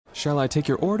Shall I take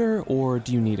your order, or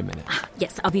do you need a minute?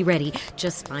 Yes, I'll be ready.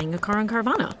 Just buying a car on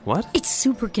Carvana. What? It's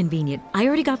super convenient. I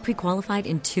already got pre-qualified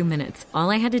in 2 minutes. All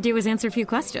I had to do was answer a few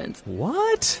questions.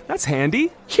 What? That's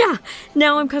handy. Yeah,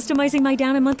 now I'm customizing my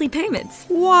down and monthly payments.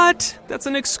 What? That's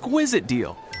an exquisite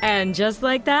deal. And just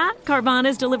like that,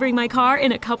 Carvana's delivering my car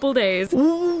in a couple days.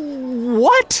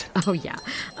 What? Oh, yeah.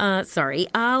 Sorry,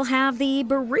 I'll have the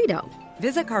burrito.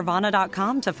 Visit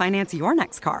Carvana.com to finance your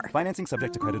next car. Financing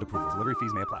subject to credit approval. Delivery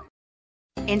fees may apply.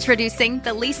 Introducing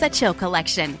the Lisa Chill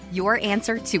Collection, your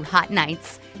answer to hot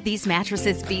nights. These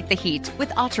mattresses beat the heat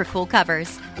with ultra-cool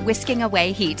covers, whisking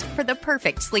away heat for the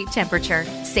perfect sleep temperature.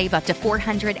 Save up to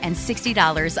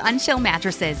 $460 on Chill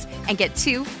mattresses and get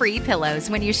 2 free pillows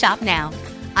when you shop now.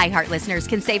 iHeart listeners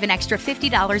can save an extra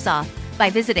 $50 off by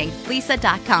visiting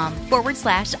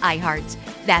lisa.com/iHeart.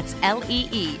 That's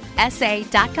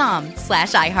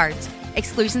LEESA.com/iHeart.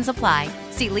 Exclusions apply.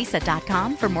 See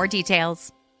lisa.com for more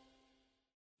details.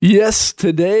 Yes,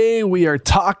 today we are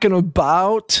talking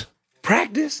about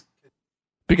practice,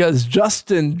 because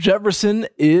Justin Jefferson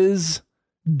is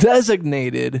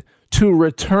designated to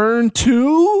return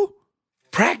to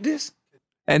practice.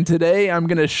 And today I'm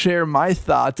going to share my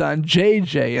thoughts on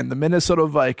JJ and the Minnesota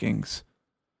Vikings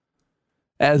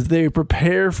as they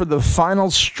prepare for the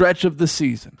final stretch of the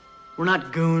season. We're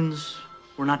not goons.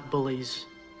 We're not bullies.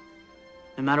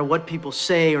 No matter what people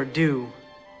say or do,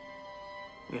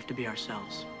 we have to be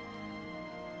ourselves.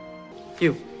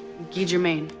 You. Guy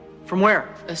Germain. From where?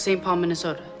 St. Paul,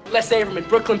 Minnesota. Les Averman,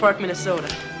 Brooklyn Park, Minnesota.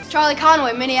 Charlie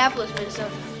Conway, Minneapolis,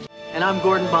 Minnesota. And I'm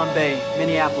Gordon Bombay,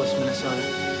 Minneapolis, Minnesota.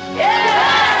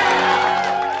 Yeah!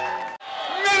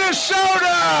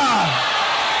 Minnesota!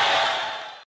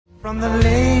 From the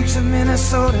lakes of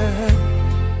Minnesota.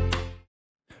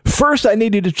 First, I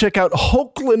need you to check out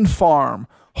Hokeland Farm.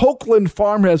 Hokeland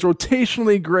Farm has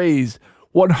rotationally grazed,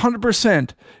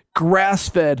 100%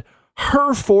 grass-fed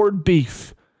Hereford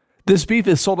beef. This beef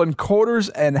is sold in quarters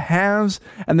and halves,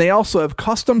 and they also have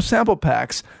custom sample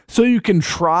packs so you can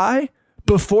try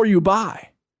before you buy.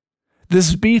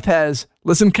 This beef has,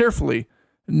 listen carefully,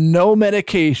 no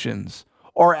medications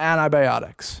or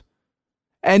antibiotics.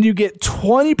 And you get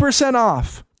 20%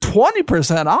 off,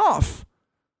 20% off,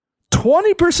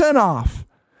 20% off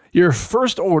your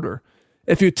first order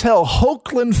if you tell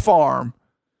Hokeland Farm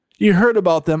you heard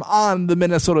about them on the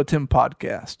Minnesota Tim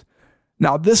podcast.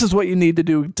 Now, this is what you need to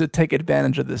do to take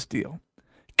advantage of this deal.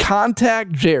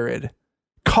 Contact Jared.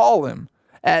 Call him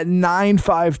at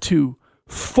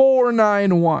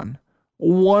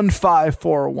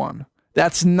 952-491-1541.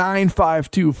 That's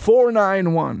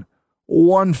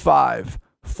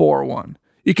 952-491-1541.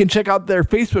 You can check out their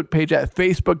Facebook page at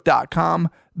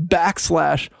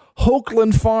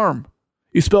facebook.com/Hokeland Farm.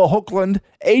 You spell Hokeland,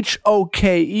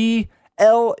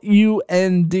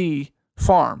 Hokelund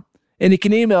Farm. And you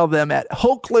can email them at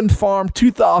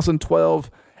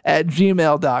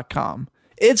hokelandfarm2012@gmail.com.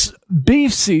 It's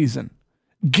beef season.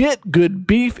 Get good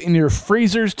beef in your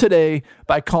freezers today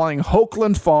by calling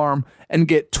Hokeland Farm and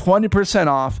get 20%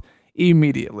 off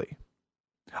immediately.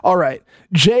 All right,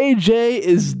 JJ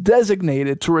is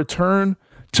designated to return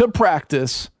to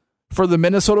practice for the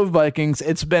Minnesota Vikings.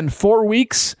 It's been 4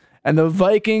 weeks, and the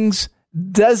Vikings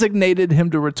designated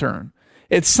him to return.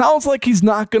 It sounds like he's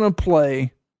not going to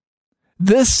play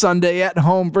this Sunday at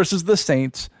home versus the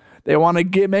Saints. They want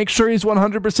to make sure he's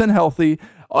 100% healthy.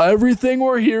 Everything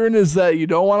we're hearing is that you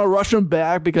don't want to rush him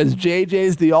back because JJ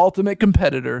is the ultimate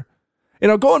competitor. You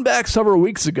know, going back several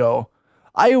weeks ago,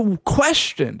 I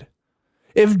questioned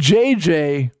if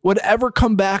JJ would ever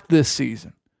come back this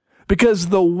season because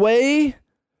the way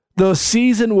the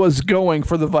season was going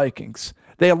for the Vikings,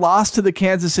 they lost to the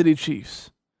Kansas City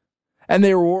Chiefs, and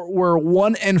they were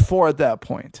 1-4 at that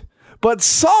point. But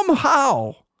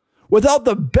somehow, without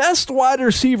the best wide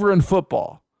receiver in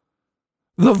football,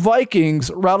 the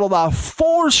Vikings rattled off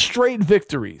 4 straight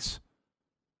victories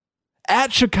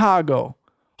at Chicago,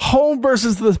 home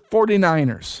versus the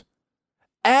 49ers,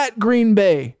 at Green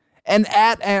Bay, and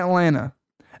at Atlanta.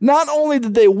 Not only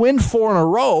did they win 4 in a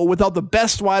row without the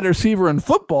best wide receiver in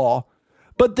football,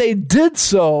 but they did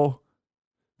so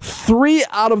 3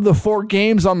 out of the 4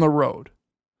 games on the road.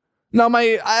 Now,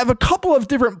 I have a couple of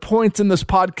different points in this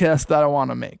podcast that I want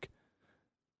to make.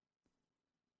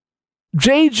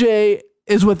 JJ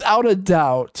is without a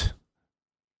doubt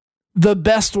the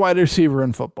best wide receiver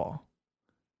in football.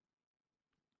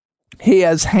 He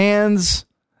has hands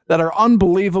that are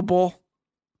unbelievable.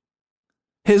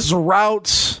 His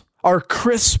routes are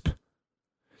crisp.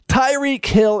 Tyreek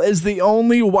Hill is the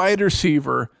only wide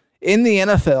receiver in the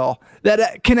NFL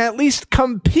that can at least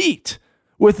compete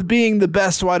with being the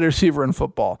best wide receiver in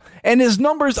football. And his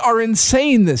numbers are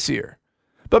insane this year.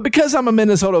 But because I'm a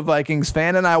Minnesota Vikings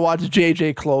fan and I watch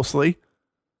JJ closely,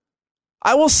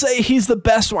 I will say he's the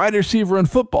best wide receiver in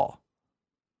football.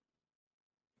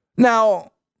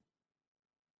 Now,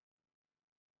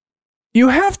 you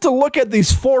have to look at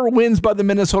these 4 wins by the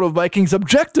Minnesota Vikings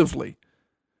objectively.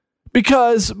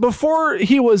 Because before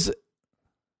the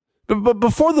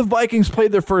Vikings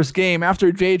played their first game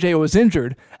after JJ was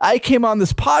injured, I came on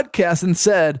this podcast and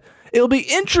said, it'll be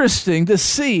interesting to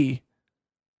see,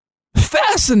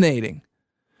 fascinating,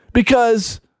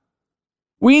 because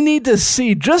we need to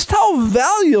see just how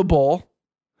valuable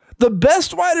the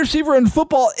best wide receiver in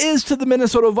football is to the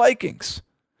Minnesota Vikings.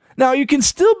 Now, you can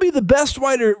still be the best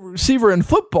wide receiver in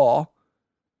football,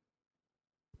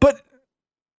 but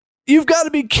you've got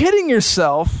to be kidding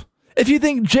yourself if you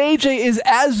think JJ is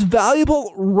as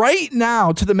valuable right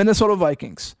now to the Minnesota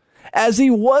Vikings as he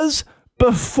was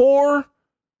before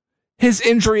his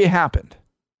injury happened.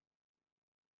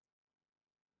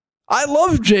 I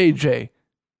love JJ.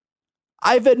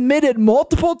 I've admitted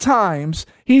multiple times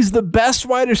he's the best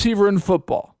wide receiver in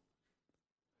football.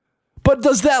 But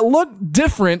does that look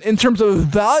different in terms of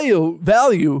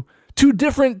value to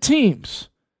different teams?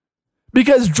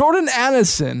 Because Jordan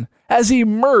Addison has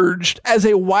emerged as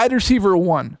a wide receiver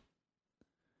 1.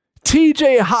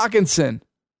 TJ Hawkinson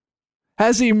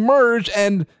has emerged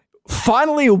and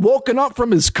finally woken up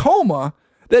from his coma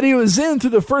that he was in through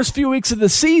the first few weeks of the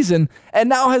season and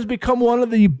now has become one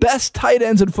of the best tight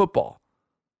ends in football.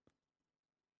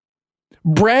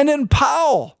 Brandon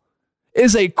Powell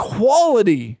is a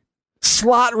quality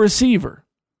slot receiver.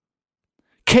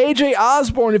 KJ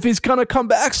Osborne, if he's going to come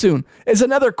back soon, is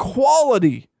another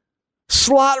quality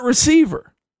slot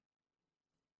receiver.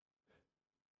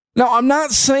 Now, I'm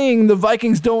not saying the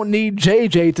Vikings don't need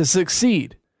JJ to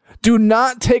succeed. Do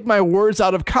not take my words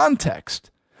out of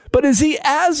context. But is he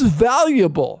as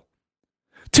valuable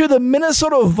to the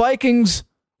Minnesota Vikings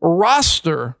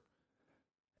roster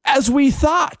as we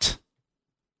thought?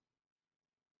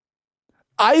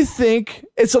 I think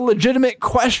it's a legitimate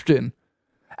question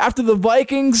after the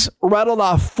Vikings rattled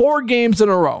off 4 games in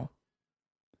a row.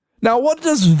 Now, what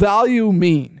does value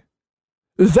mean?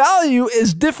 Value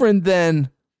is different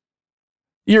than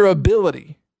your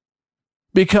ability,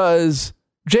 because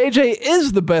JJ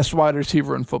is the best wide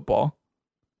receiver in football.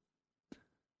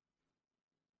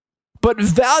 But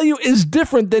value is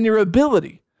different than your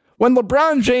ability. When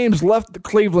LeBron James left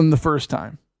Cleveland the first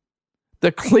time,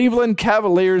 the Cleveland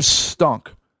Cavaliers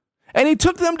stunk. And he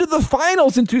took them to the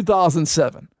finals in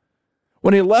 2007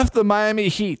 when he left the Miami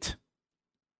Heat.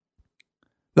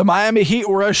 The Miami Heat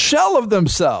were a shell of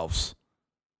themselves.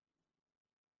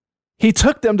 He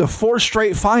took them to 4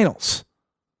 straight finals.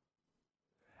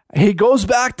 He goes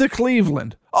back to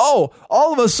Cleveland. Oh,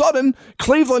 all of a sudden,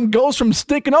 Cleveland goes from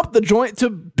sticking up the joint to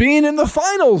being in the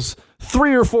finals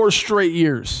 3 or 4 straight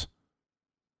years.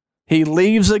 He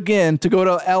leaves again to go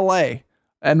to LA.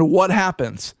 And what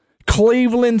happens?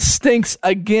 Cleveland stinks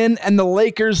again and the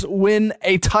Lakers win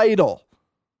a title.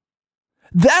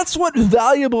 That's what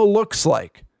valuable looks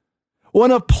like.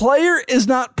 When a player is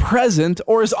not present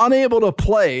or is unable to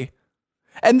play,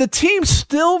 and the team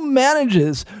still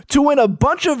manages to win a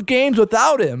bunch of games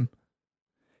without him,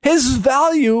 his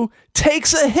value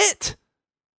takes a hit.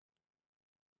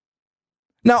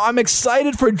 Now, I'm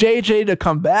excited for JJ to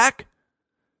come back.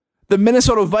 The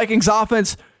Minnesota Vikings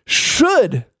offense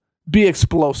should be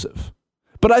explosive.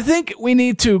 But I think we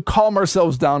need to calm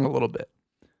ourselves down a little bit.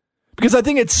 Because I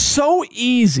think it's so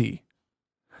easy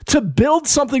to build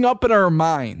something up in our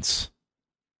minds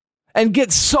and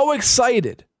get so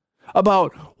excited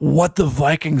about what the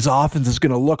Vikings offense is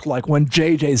going to look like when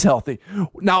JJ's healthy.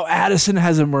 Now Addison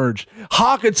has emerged.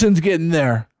 Hawkinson's getting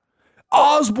there.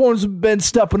 Osborne's been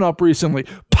stepping up recently.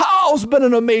 Powell's been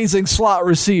an amazing slot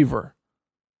receiver.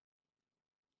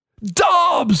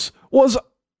 Dobbs was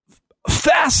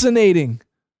fascinating,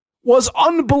 was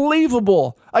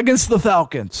unbelievable against the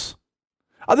Falcons.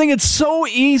 I think it's so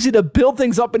easy to build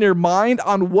things up in your mind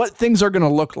on what things are going to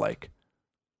look like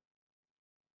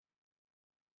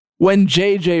when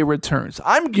JJ returns.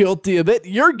 I'm guilty of it.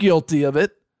 You're guilty of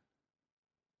it.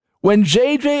 When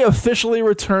JJ officially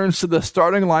returns to the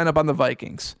starting lineup on the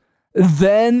Vikings,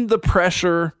 then the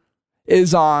pressure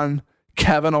is on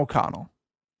Kevin O'Connell.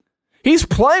 He's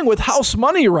playing with house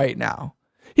money right now.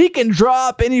 He can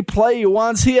drop any play he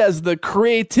wants. He has the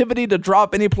creativity to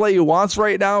drop any play he wants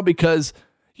right now because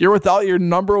you're without your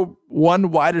number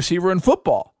 1 wide receiver in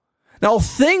football. Now,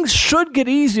 things should get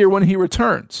easier when he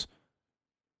returns.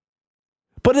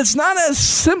 But it's not as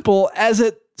simple as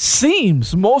it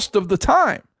seems most of the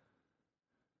time.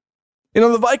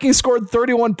 The Vikings scored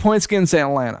 31 points against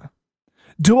Atlanta.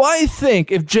 Do I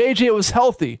think if JJ was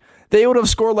healthy, they would have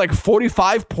scored like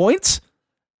 45 points?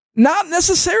 Not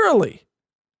necessarily.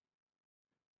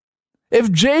 If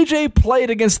JJ played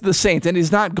against the Saints, and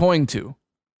he's not going to,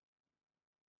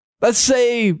 let's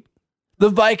say the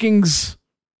Vikings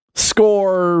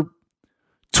score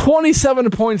 27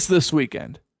 points this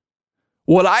weekend.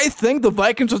 Would I think the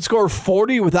Vikings would score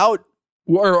 40 without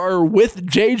or with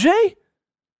JJ?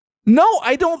 No,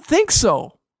 I don't think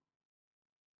so.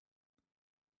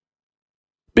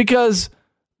 Because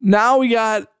now we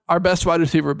got our best wide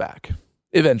receiver back,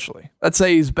 eventually. Let's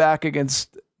say he's back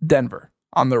against Denver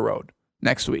on the road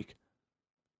next week.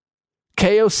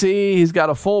 KOC, he's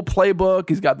got a full playbook.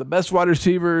 He's got the best wide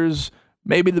receivers,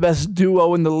 maybe the best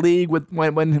duo in the league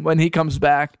when he comes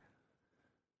back.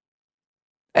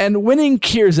 And winning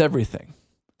cures everything.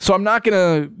 So I'm not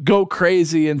going to go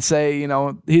crazy and say,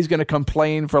 he's going to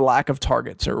complain for lack of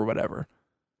targets or whatever.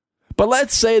 But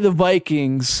let's say the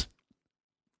Vikings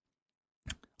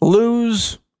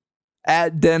lose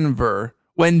at Denver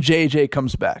when JJ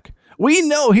comes back. We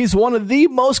know he's one of the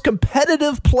most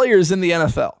competitive players in the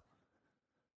NFL.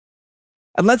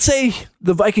 And let's say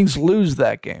the Vikings lose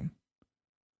that game.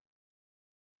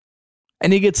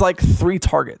 And he gets like 3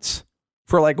 targets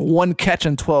for like 1 catch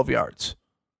and 12 yards.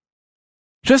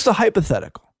 Just a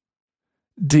hypothetical.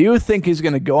 Do you think he's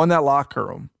going to go in that locker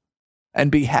room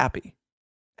and be happy?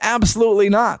 Absolutely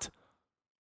not.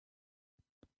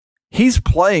 He's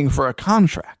playing for a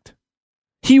contract.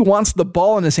 He wants the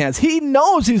ball in his hands. He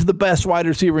knows he's the best wide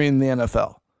receiver in the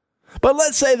NFL. But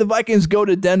let's say the Vikings go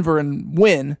to Denver and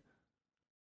win,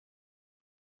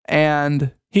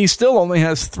 and he still only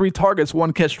has 3 targets,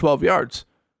 1 catch, 12 yards.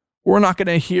 We're not going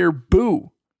to hear boo.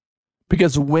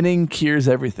 Because winning cures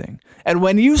everything. And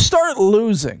when you start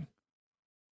losing,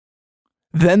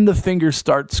 then the finger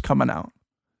starts coming out.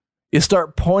 You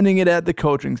start pointing it at the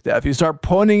coaching staff. You start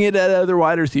pointing it at other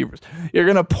wide receivers. You're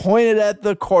going to point it at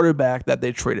the quarterback that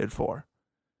they traded for.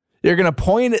 You're going to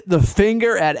point the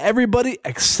finger at everybody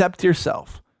except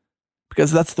yourself. Because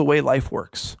that's the way life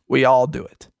works. We all do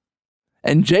it.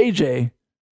 And JJ,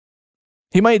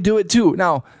 he might do it too.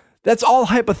 Now, that's all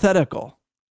hypothetical.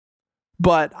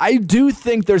 But I do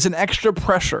think there's an extra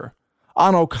pressure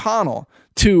on O'Connell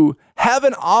to have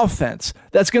an offense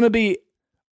that's going to be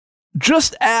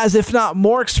just as, if not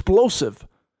more explosive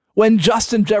when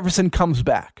Justin Jefferson comes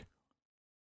back.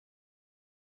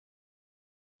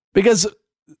 Because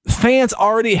fans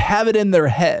already have it in their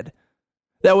head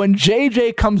that when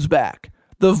JJ comes back,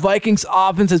 the Vikings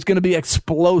offense is going to be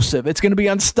explosive. It's going to be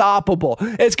unstoppable.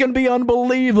 It's going to be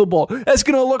unbelievable. It's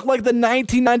going to look like the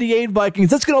 1998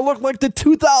 Vikings. It's going to look like the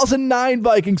 2009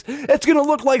 Vikings. It's going to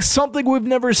look like something we've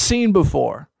never seen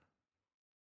before.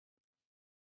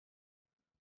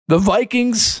 The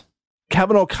Vikings,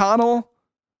 Kevin O'Connell,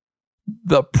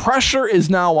 the pressure is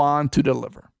now on to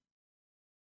deliver.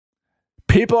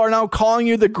 People are now calling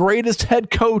you the greatest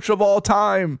head coach of all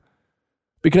time.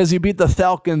 Because you beat the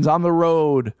Falcons on the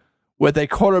road with a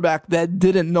quarterback that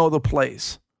didn't know the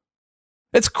plays.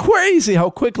 It's crazy how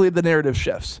quickly the narrative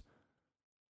shifts.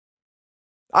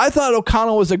 I thought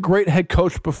O'Connell was a great head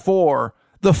coach before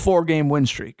the 4-game win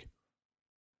streak.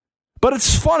 But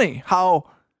it's funny how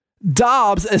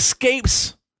Dobbs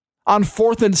escapes on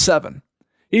 4th and 7.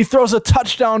 He throws a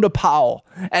touchdown to Powell.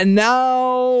 And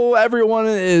now everyone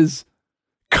is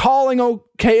calling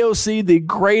KOC the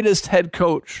greatest head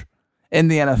coach in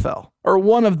the NFL, or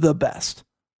one of the best.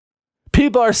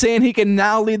 People are saying he can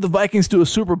now lead the Vikings to a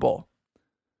Super Bowl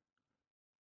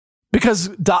because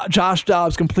Josh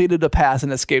Dobbs completed a pass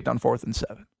and escaped on 4th and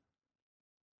 7.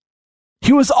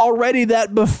 He was already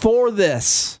that before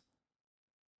this.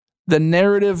 The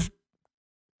narrative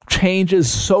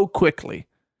changes so quickly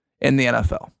in the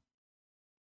NFL.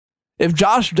 If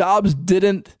Josh Dobbs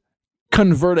didn't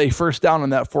convert a first down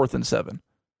on that 4th and 7,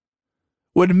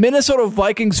 would Minnesota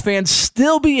Vikings fans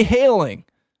still be hailing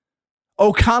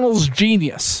O'Connell's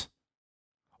genius?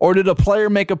 Or did a player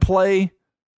make a play?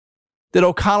 Did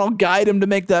O'Connell guide him to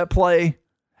make that play?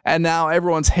 And now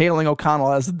everyone's hailing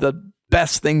O'Connell as the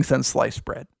best thing since sliced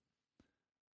bread.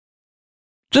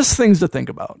 Just things to think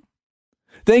about.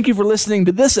 Thank you for listening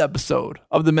to this episode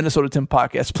of the Minnesota Tim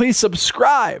Podcast. Please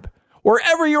subscribe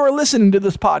wherever you are listening to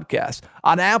this podcast,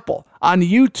 on Apple, on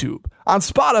YouTube, on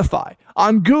Spotify,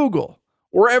 on Google.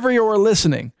 Wherever you are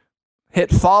listening,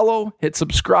 hit follow, hit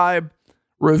subscribe,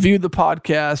 review the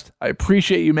podcast. I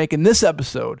appreciate you making this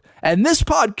episode and this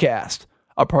podcast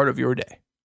a part of your day.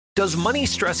 Does money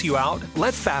stress you out?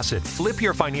 Let Facet flip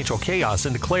your financial chaos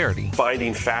into clarity.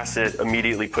 Finding Facet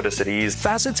immediately put us at ease.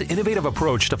 Facet's innovative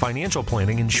approach to financial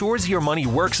planning ensures your money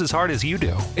works as hard as you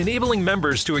do, enabling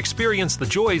members to experience the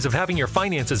joys of having your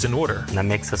finances in order. And that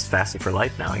makes us Facet for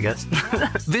life now, I guess.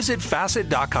 Visit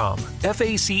Facet.com,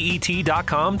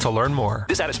 FACET.com to learn more.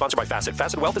 This ad is sponsored by Facet.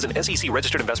 Facet Wealth is an SEC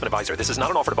registered investment advisor. This is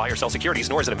not an offer to buy or sell securities,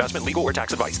 nor is it investment, legal, or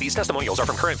tax advice. These testimonials are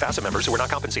from current Facet members who are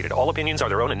not compensated. All opinions are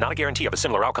their own and not a guarantee of a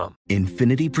similar outcome.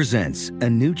 Infiniti presents a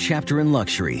new chapter in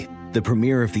luxury, the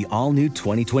premiere of the all-new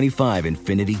 2025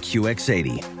 Infiniti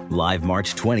QX80, live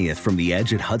March 20th from the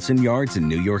Edge at Hudson Yards in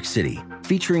New York City,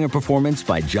 featuring a performance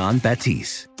by John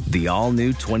Batiste. The all-new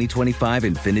 2025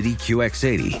 Infiniti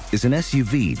QX80 is an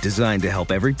SUV designed to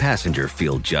help every passenger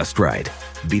feel just right.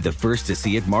 Be the first to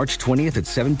see it March 20th at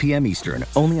 7 p.m. Eastern,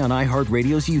 only on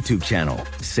iHeartRadio's YouTube channel.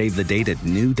 Save the date at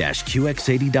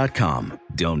new-QX80.com.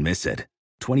 Don't miss it.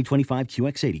 2025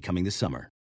 QX80 coming this summer.